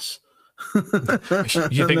 absolutely yes. You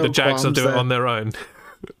think No the Jags will do it on their own?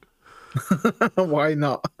 Why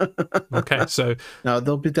not? Okay, so no,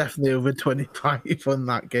 they'll be definitely over 25 on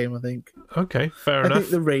that game, I think. Okay, fair enough. I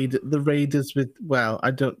think the Raiders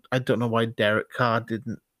I don't know why Derek Carr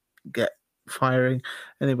didn't get firing.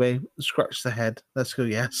 Anyway, scratch the head. Let's go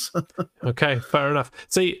yes. Okay, fair enough.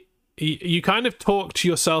 See, you kind of talked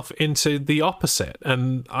yourself into the opposite,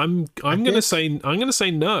 and I'm going to say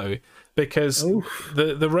no, because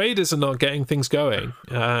the Raiders are not getting things going,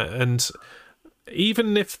 and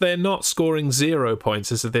even if they're not scoring 0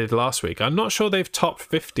 points as they did last week, I'm not sure they've topped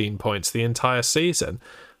 15 points the entire season.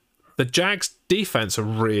 The Jags defense are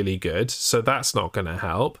really good, so that's not going to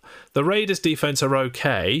help. The Raiders defense are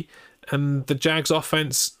okay, and the Jags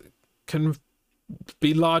offense can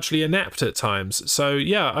be largely inept at times. So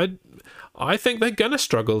yeah, I think they're going to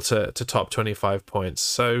struggle to top 25 points.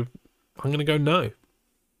 So I'm going to go no.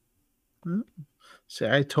 See,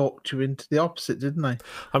 I talked you into the opposite, didn't I?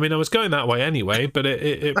 I mean, I was going that way anyway, but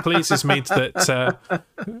it pleases me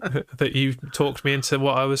that you talked me into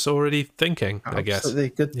what I was already thinking, I guess.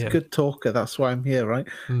 Absolutely. Good talker. That's why I'm here, right?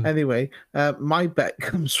 Anyway, my bet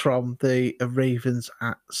comes from the Ravens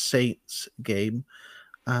at Saints game.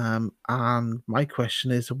 And my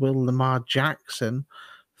question is, will Lamar Jackson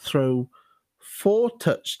throw 4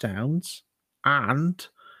 touchdowns and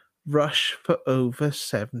rush for over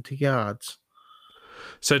 70 yards?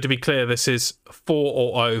 So to be clear, this is 4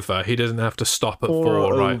 or over. He doesn't have to stop at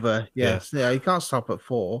 4, right? Over, yes. Yeah, he can't stop at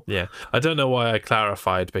 4. Yeah, I don't know why I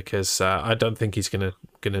clarified, because I don't think he's gonna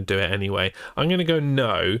do it anyway. I'm gonna go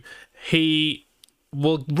no. He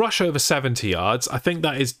will rush over 70 yards. I think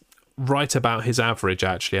that is right about his average,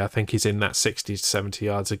 actually. I think he's in that 60 to 70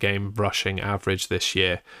 yards a game rushing average this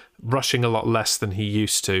year. Rushing a lot less than he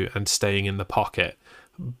used to and staying in the pocket.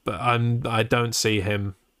 But I don't see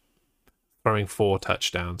him throwing 4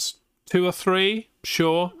 touchdowns. 2 or 3,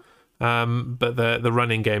 sure. But the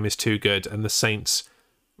running game is too good, and the Saints'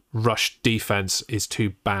 rush defense is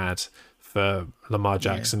too bad for Lamar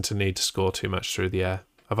Jackson to need to score too much through the air.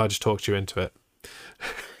 Have I just talked you into it?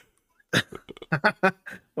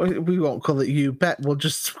 We won't call it You Bet. We'll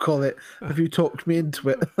just call it Have You Talked Me Into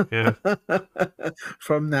It? Yeah.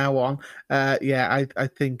 From now on. I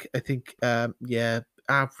think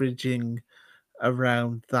averaging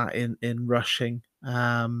around that in rushing.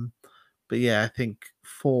 But yeah, I think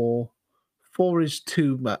 4 is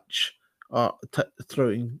too much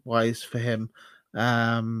throwing wise for him. So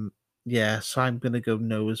I'm going to go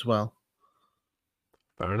no as well.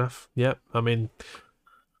 Fair enough. Yeah, I mean,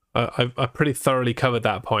 I pretty thoroughly covered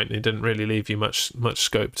that point. It didn't really leave you much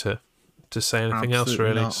scope to say anything else,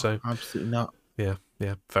 really. Not. So absolutely not. Yeah,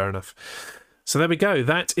 fair enough. So there we go.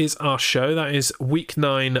 That is our show. That is week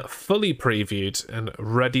 9 fully previewed and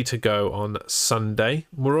ready to go on Sunday.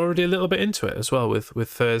 We're already a little bit into it as well with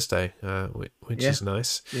Thursday, which is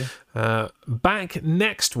nice. Yeah. Back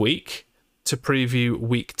next week to preview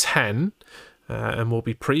week 10. and we'll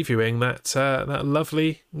be previewing that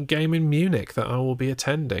lovely game in Munich that I will be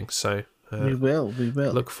attending. So we will.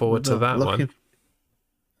 Look forward to that one.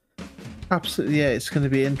 Absolutely, yeah. It's going to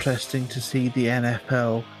be interesting to see the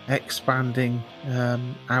NFL expanding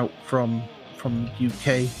out from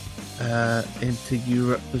UK into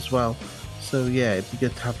Europe as well. So yeah, it'd be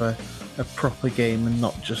good to have a proper game and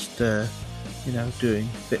not just doing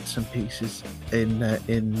bits and pieces in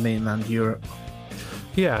mainland Europe.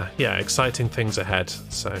 Yeah, exciting things ahead.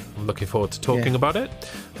 So I'm looking forward to talking about it.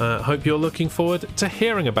 Hope you're looking forward to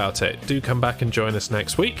hearing about it. Do come back and join us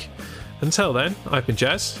next week. Until then, I've been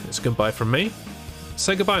Jez. It's goodbye from me.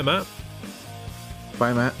 Say goodbye, Matt.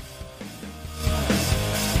 Bye, Matt.